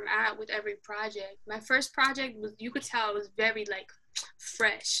exactly where I'm at with every project. My first project was, you could tell it was very like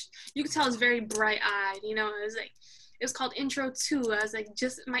fresh. You could tell it's very bright eyed, it was like, it was called Intro 2. I was like,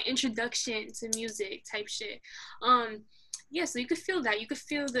 just my introduction to music type shit. Yeah, so you could feel that. You could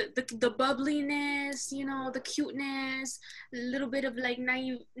feel the bubbliness, the cuteness, a little bit of like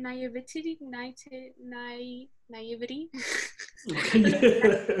naivety. Naive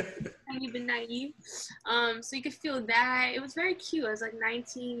and naive. So you could feel that. It was very cute. I was like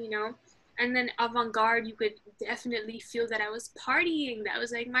 19, And then avant-garde, you could definitely feel that I was partying. That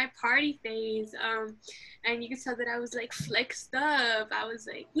was like my party phase. And you could tell that I was like flexed up. I was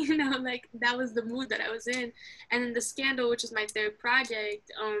like, like that was the mood that I was in. And then the Scandal, which is my third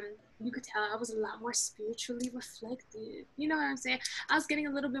project, you could tell I was a lot more spiritually reflective. You know what I'm saying? I was getting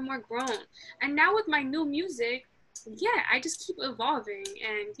a little bit more grown. And now with my new music, yeah, I just keep evolving.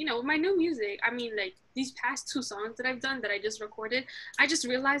 And with my new music, I mean, like these past 2 songs that I've done that I just recorded, I just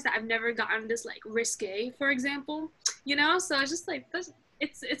realized that I've never gotten this like risque, for example, so it's just like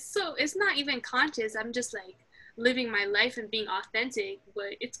it's not even conscious. I'm just like living my life and being authentic,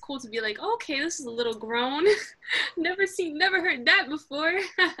 but it's cool to be like, okay, this is a little grown. Never heard that before.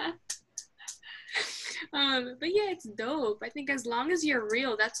 But yeah, it's dope. I think as long as you're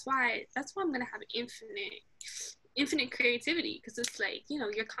real, that's why I'm gonna have infinite creativity, because it's like,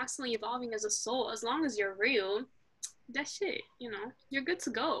 you're constantly evolving as a soul. As long as you're real, that shit, you're good to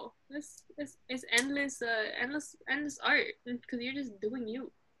go. It's endless art, because you're just doing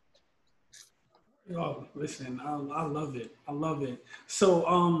you. Oh, listen, I love it. I love it. So,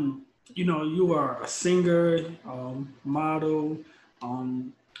 you are a singer, model.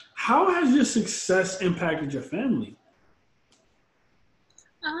 Um, how has your success impacted your family?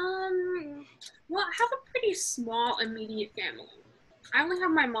 Well, I have a pretty small immediate family. I only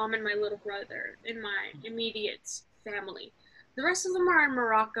have my mom and my little brother in my immediate family. The rest of them are in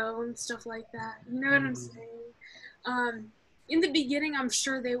Morocco and stuff like that. You know what I'm saying? Um, in the beginning, I'm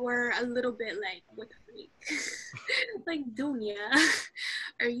sure they were a little bit like, what the freak? Like, Dunya,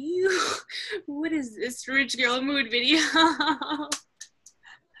 are you, what is this rich girl mood video?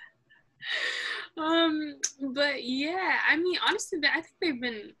 But yeah, I mean, honestly, I think they've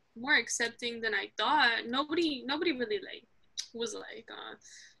been more accepting than I thought. Nobody really like was like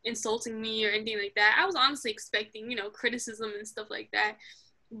insulting me or anything like that. I was honestly expecting, criticism and stuff like that.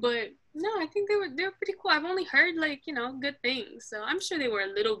 But no, I think they were pretty cool. I've only heard like, good things. So I'm sure they were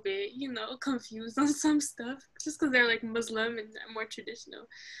a little bit, confused on some stuff just because they're like Muslim and more traditional.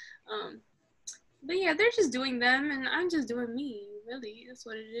 Um, but yeah, they're just doing them and I'm just doing me. Really, that's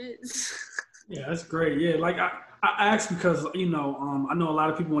what it is. Yeah, that's great. Yeah, like I asked because I know a lot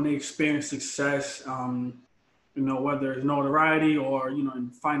of people when they experience success, whether it's notoriety or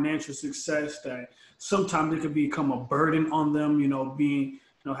in financial success, that sometimes it could become a burden on them. Being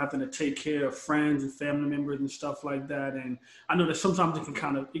having to take care of friends and family members and stuff like that. And I know that sometimes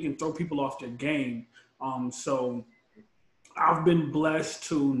it can throw people off their game. So I've been blessed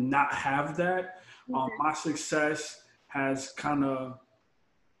to not have that. My success has kind of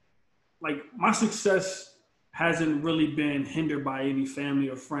like my success hasn't really been hindered by any family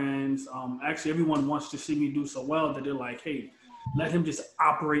or friends. Actually, everyone wants to see me do so well that they're like, hey, let him just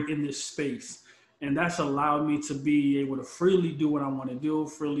operate in this space. And that's allowed me to be able to freely do what I want to do,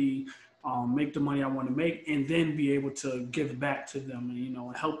 freely make the money I want to make, and then be able to give back to them, and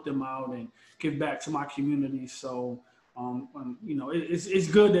and help them out and give back to my community. So, it's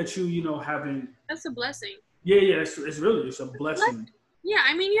good that having. That's a blessing. Yeah, it's a blessing. Yeah,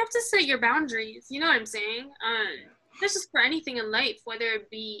 I mean, you have to set your boundaries. You know what I'm saying? This is for anything in life, whether it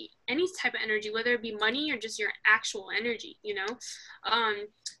be any type of energy, whether it be money or just your actual energy,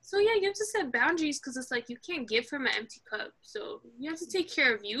 So yeah, you have to set boundaries because it's like you can't give from an empty cup. So you have to take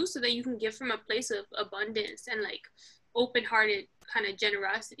care of you so that you can give from a place of abundance and like open-hearted kind of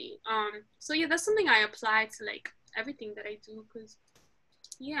generosity. So yeah, that's something I apply to like everything that I do because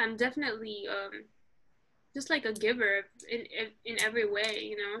yeah, I'm definitely just like a giver in every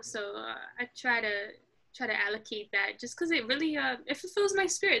way, So I try to allocate that just because it really it fulfills my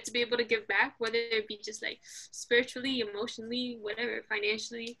spirit to be able to give back, whether it be just like spiritually, emotionally, whatever,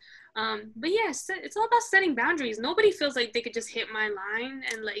 financially. But yeah, it's all about setting boundaries. Nobody feels like they could just hit my line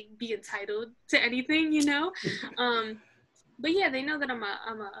and like be entitled to anything, But yeah, they know that I'm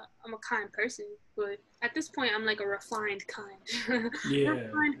a kind person. But at this point, I'm like a refined kind. Yeah.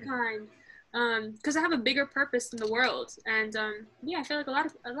 Refined kind. Because I have a bigger purpose in the world, and yeah, I feel like a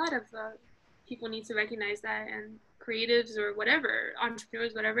lot of people need to recognize that, and creatives or whatever,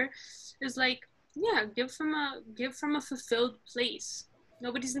 entrepreneurs, whatever, is like, yeah, give from a fulfilled place.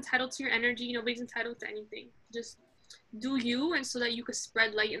 Nobody's entitled to your energy. Nobody's entitled to anything. Just do you, and so that you could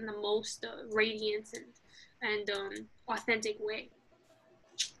spread light in the most radiant and authentic way.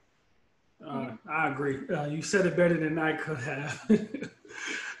 I agree. You said it better than I could have.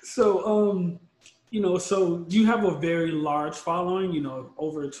 So, so you have a very large following,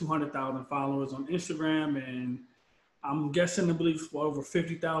 over 200,000 followers on Instagram, and I'm guessing, I believe, over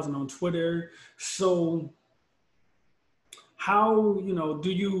 50,000 on Twitter. So how,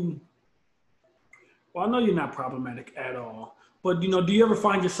 do you, well, I know you're not problematic at all, but, do you ever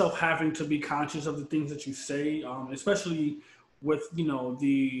find yourself having to be conscious of the things that you say, especially with,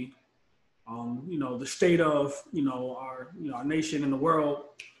 the state of, our nation and the world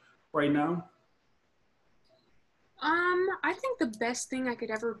right now? I think the best thing I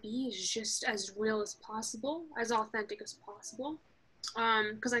could ever be is just as real as possible, as authentic as possible.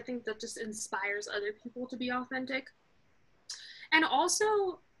 Because I think that just inspires other people to be authentic. And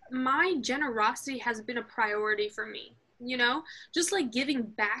also, my generosity has been a priority for me, just like giving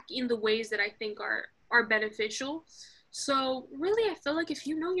back in the ways that I think are beneficial. So really, I feel like if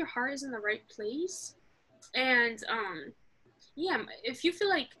you know your heart is in the right place, and yeah, if you feel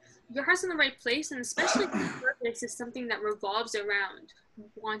like your heart's in the right place, and especially if your purpose is something that revolves around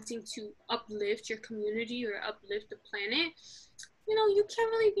wanting to uplift your community or uplift the planet, you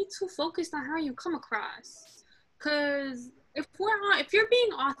can't really be too focused on how you come across. Because if you're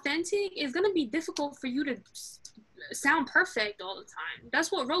being authentic, it's gonna be difficult for you to sound perfect all the time.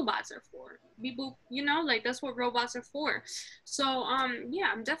 That's what robots are for. People, like that's what robots are for. So yeah,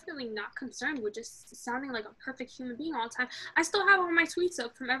 I'm definitely not concerned with just sounding like a perfect human being all the time. I still have all my tweets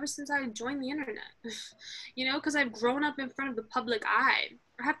up from ever since I joined the internet. Because I've grown up in front of the public eye.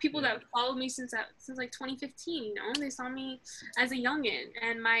 I have people that followed me since like 2015. They saw me as a youngin,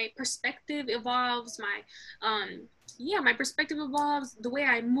 and my perspective evolves. My perspective evolves. The way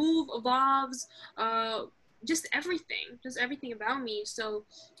I move evolves. Just everything about me. So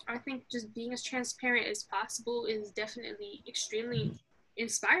I think just being as transparent as possible is definitely extremely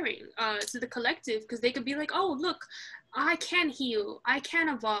inspiring to the collective, because they could be like, oh, look, I can heal, I can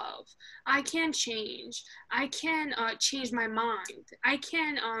evolve, I can change, I can change my mind, I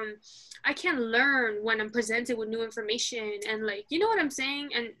can learn when I'm presented with new information, and like, you know what I'm saying,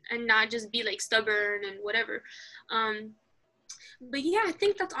 and not just be like stubborn and whatever. But yeah, I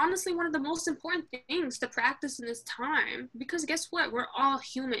think that's honestly one of the most important things to practice in this time, because guess what? We're all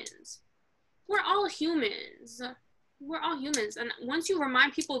humans. We're all humans. We're all humans. And once you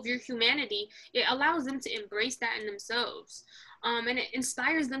remind people of your humanity, it allows them to embrace that in themselves. And it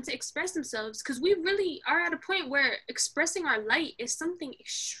inspires them to express themselves, because we really are at a point where expressing our light is something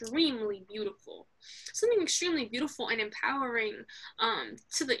extremely beautiful. Something extremely beautiful and empowering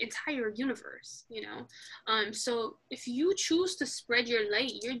to the entire universe, So if you choose to spread your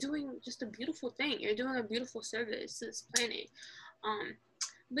light, you're doing just a beautiful thing. You're doing a beautiful service to this planet.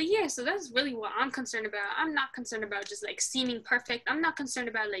 But yeah, so that's really what I'm concerned about. I'm not concerned about just like seeming perfect. I'm not concerned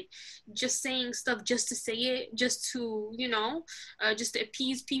about like just saying stuff just to say it, just to, just to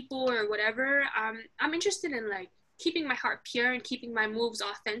appease people or whatever. I'm interested in like keeping my heart pure and keeping my moves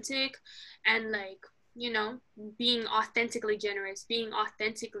authentic, and like, being authentically generous, being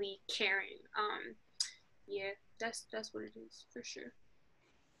authentically caring. Yeah, that's what it is for sure.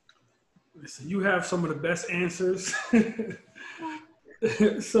 Listen, you have some of the best answers.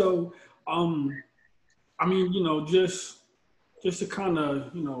 So, Um, I mean, just to kind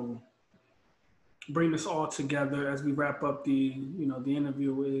of, bring this all together as we wrap up the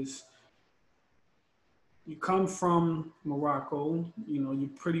interview is you come from Morocco,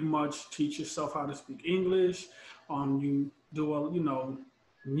 you pretty much teach yourself how to speak English. You do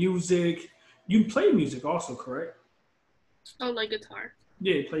music. You play music also, correct? Oh, like guitar.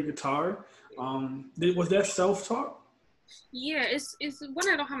 Yeah, you play guitar. Was that self-taught? Yeah, it's when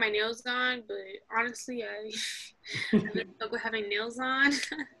I don't have my nails on, but honestly, I've been stuck with having nails on.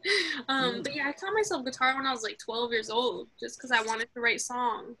 But yeah, I taught myself guitar when I was like 12 years old, just because I wanted to write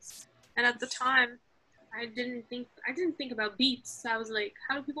songs. And at the time, I didn't think about beats. I was like,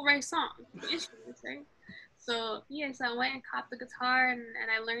 how do people write songs? Instruments, right? So yes, I went and caught the guitar and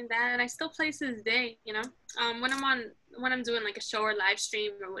I learned that, and I still play to this day. When I'm doing like a show or live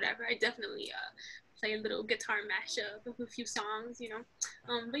stream or whatever, I definitely play a little guitar mashup of a few songs.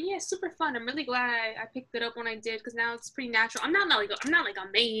 But yeah, super fun. I'm really glad I picked it up when I did, because now it's pretty natural. I'm not like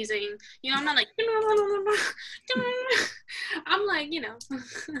amazing. I'm not like I'm like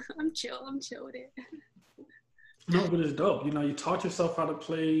I'm chill with it. No, but it's dope. You taught yourself how to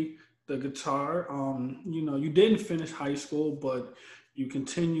play the guitar. You didn't finish high school, but you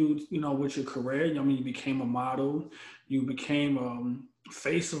continued, with your career. I mean, you became a model. You became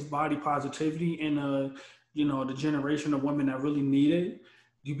face of body positivity in the generation of women that really need it.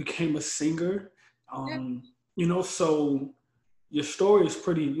 You became a singer. Yeah. So your story is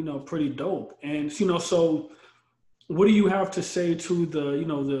pretty dope. And so what do you have to say to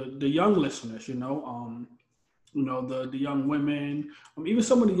the young listeners? The young women, even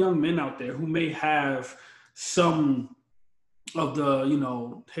some of the young men out there who may have some of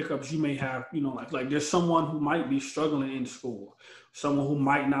the hiccups you may have. Like there's someone who might be struggling in school, someone who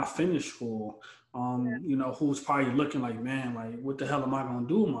might not finish school. Who's probably looking like, man, like what the hell am I gonna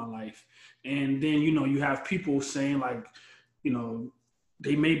do in my life? And then you have people saying like, you know,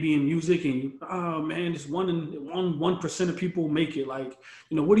 they may be in music and oh man, just 1% of people make it. Like,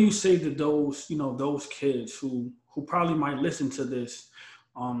 what do you say to those kids who probably might listen to this,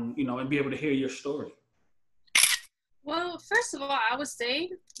 and be able to hear your story? Well, first of all, I would say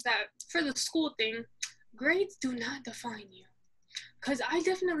that for the school thing, grades do not define you. Because I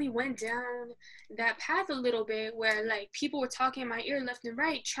definitely went down that path a little bit where, like, people were talking in my ear left and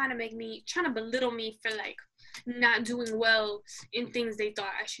right, trying to belittle me for, like, not doing well in things they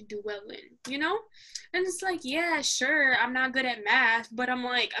thought I should do well in? And it's like, yeah, sure, I'm not good at math, but I'm,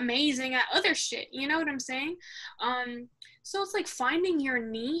 like, amazing at other shit. You know what I'm saying? So it's like finding your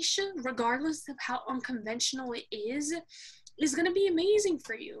niche, regardless of how unconventional it is going to be amazing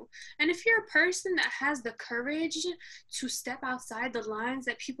for you. And if you're a person that has the courage to step outside the lines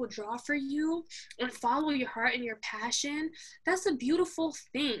that people draw for you and follow your heart and your passion, that's a beautiful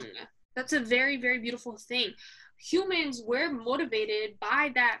thing. That's a very, very beautiful thing. Humans, we're motivated by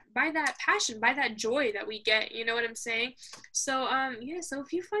that passion, by that joy that we get. You know what I'm saying? So yeah, so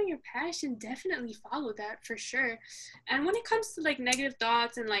if you find your passion, definitely follow that for sure. And when it comes to like negative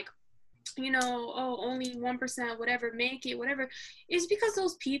thoughts and like, oh, only 1%, whatever, make it, whatever, it's because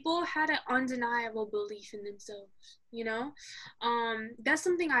those people had an undeniable belief in themselves. That's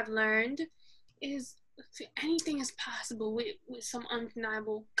something I've learned is anything is possible with some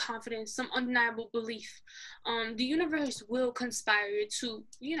undeniable confidence, some undeniable belief. The universe will conspire to,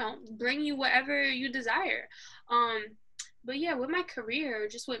 bring you whatever you desire. But yeah, with my career,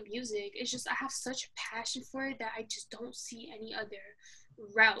 just with music, it's just I have such a passion for it that I just don't see any other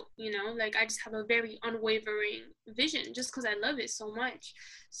route. Like I just have a very unwavering vision just because I love it so much.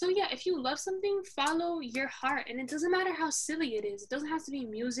 So yeah, if you love something, follow your heart, and it doesn't matter how silly it is. It doesn't have to be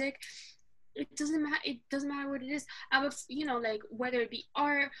music. It doesn't matter what it is. I would, like whether it be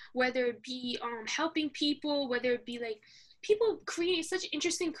art, whether it be helping people, whether it be like people create such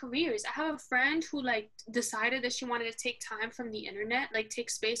interesting careers. I have a friend who like decided that she wanted to take time from the internet, like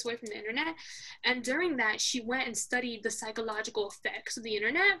take space away from the internet, and during that she went and studied the psychological effects of the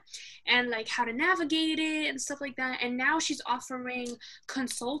internet and like how to navigate it and stuff like that. And now she's offering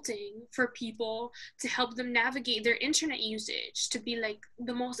consulting for people to help them navigate their internet usage to be like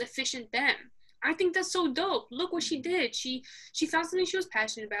the most efficient them. I think that's so dope. Look what she did. She found something she was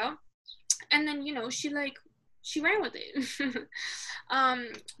passionate about, and then she ran with it.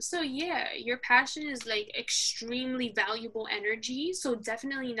 So yeah, your passion is like extremely valuable energy, so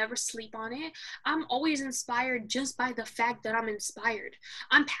definitely never sleep on it. I'm always inspired just by the fact that I'm inspired.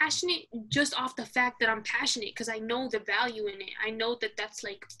 I'm passionate just off the fact that I'm passionate because I know the value in it. I know that that's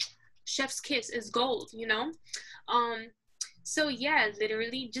like chef's kiss is gold. um So yeah,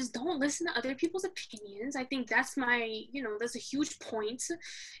 literally just don't listen to other people's opinions. I think that's my, that's a huge point,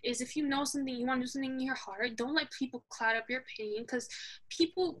 is if you know something, you want to do something in your heart, don't let people cloud up your opinion, because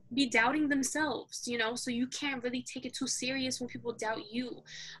people be doubting themselves, so you can't really take it too serious when people doubt you.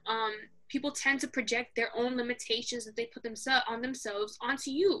 um People tend to project their own limitations that they put themselves on themselves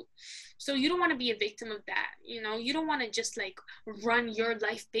onto you. So you don't want to be a victim of that. You don't want to just like run your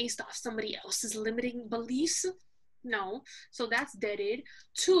life based off somebody else's limiting beliefs. No. So that's deaded.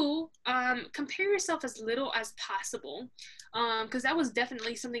 Two, compare yourself as little as possible, because that was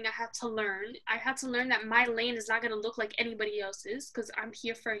definitely something I had to learn. I had to learn that my lane is not going to look like anybody else's, because I'm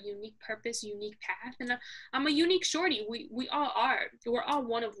here for a unique purpose, unique path, and I'm a unique shorty. We all are. We're all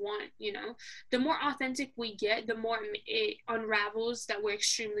one of one. The more authentic we get, the more it unravels that we're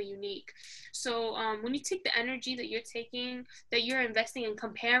extremely unique. So when you take the energy that you're taking, that you're investing in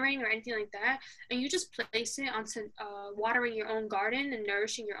comparing or anything like that, and you just place it onto watering your own garden and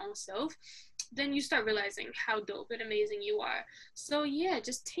nourishing your own self, then you start realizing how dope and amazing you are. So yeah,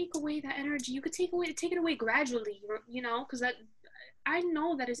 just take away that energy. You could take it away gradually, because I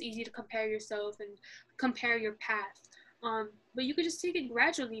know that it's easy to compare yourself and compare your path. But you could just take it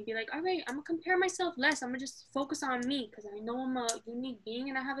gradually and be like, all right, I'm gonna compare myself less. I'm gonna just focus on me, because I know I'm a unique being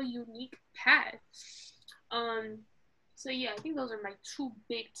and I have a unique path. Um, so yeah, I think those are my two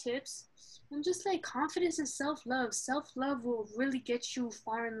big tips. And just like confidence and self-love. Self-love will really get you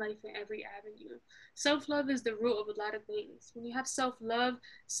far in life in every avenue. Self-love is the root of a lot of things. When you have self-love,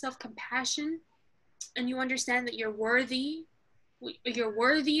 self-compassion, and you understand that you're worthy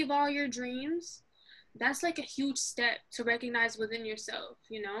of all your dreams, that's like a huge step to recognize within yourself.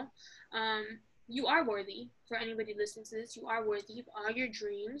 You are worthy. For anybody listening to this, you are worthy of all your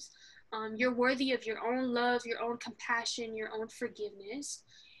dreams. You're worthy of your own love, your own compassion, your own forgiveness.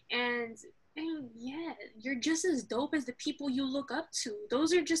 And and yeah, you're just as dope as the people you look up to.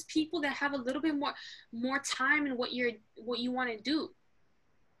 Those are just people that have a little bit more time in what you want to do.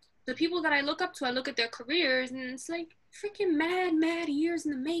 The people that I look up to, I look at their careers, and it's like freaking mad years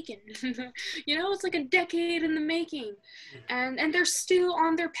in the making. It's like a decade in the making, and they're still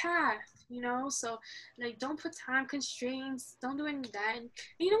on their path. So like, don't put time constraints. Don't do any of that. And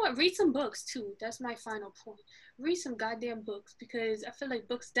you know what? Read some books too. That's my final point. Read some goddamn books, because I feel like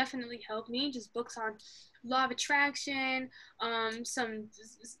books definitely help me. Just books on law of attraction, some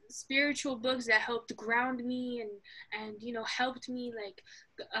spiritual books that helped ground me and helped me like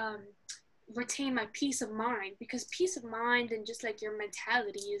um, retain my peace of mind, because peace of mind and just like your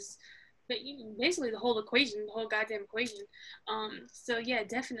mentality is basically the whole equation, the whole goddamn equation. So yeah,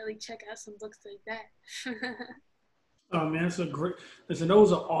 definitely check out some books like that. Oh man, it's a great. Listen,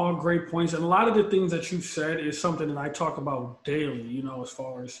 those are all great points, and a lot of the things that you said is something that I talk about daily. As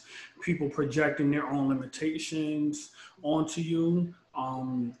far as people projecting their own limitations onto you,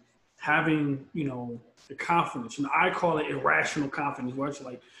 having the confidence. I call it irrational confidence, where it's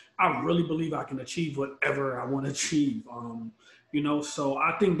like I really believe I can achieve whatever I want to achieve. So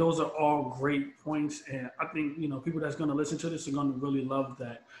I think those are all great points, and I think people that's going to listen to this are going to really love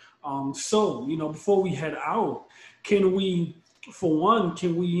that. So before we head out, can we, for one,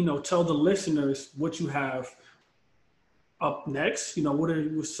 tell the listeners what you have up next? What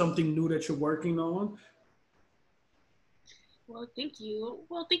are something new that you're working on? Well, thank you.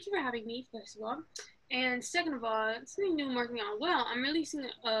 Well, thank you for having me, first of all. And second of all, something new I'm working on. Well, I'm releasing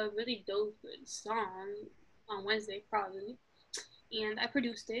a really dope song on Wednesday, probably. And I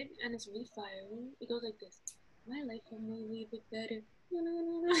produced it, and it's really fire. It goes like this: My life will be a little bit better.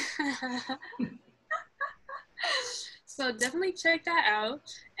 So definitely check that out.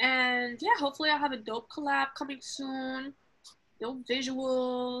 And yeah, hopefully I'll have a dope collab coming soon. Dope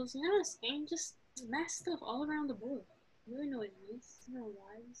visuals. You know what I'm saying? Just mass stuff all around the board. You really know what it is. You know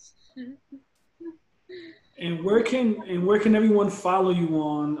why. And where can everyone follow you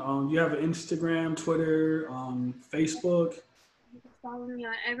on? You have an Instagram, Twitter, Facebook. You can follow me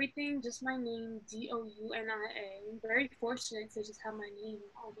on everything, just my name, Dounia. I'm very fortunate to just have my name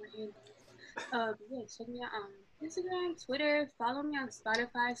on my handles. Yeah, check me out on Instagram, Twitter. Follow me on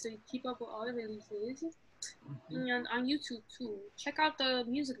Spotify so you keep up with all the releases. And on YouTube too. Check out the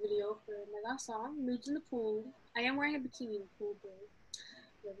music video for my last song, Nudes in the Pool. I am wearing a bikini in the pool, but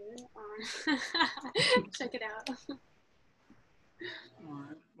whatever. Check it out. All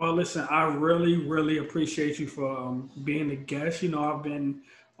right. Well, listen, I really, really appreciate you for being a guest. I'm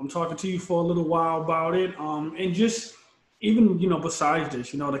talking to you for a little while about it. And just even, besides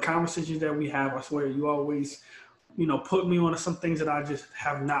this, the conversations that we have, I swear you always, put me on to some things that I just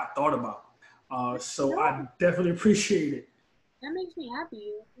have not thought about. So I definitely appreciate it. That makes me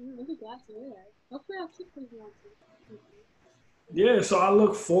happy. I'm really glad to hear that. Hopefully I'll keep putting you on to. Yeah, so I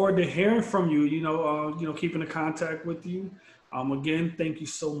look forward to hearing from you. Keeping in contact with you. Again, thank you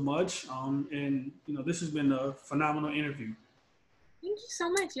so much. And this has been a phenomenal interview. Thank you so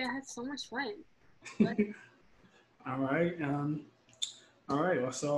much. Yeah, I had so much fun. But All right. All right. Well, so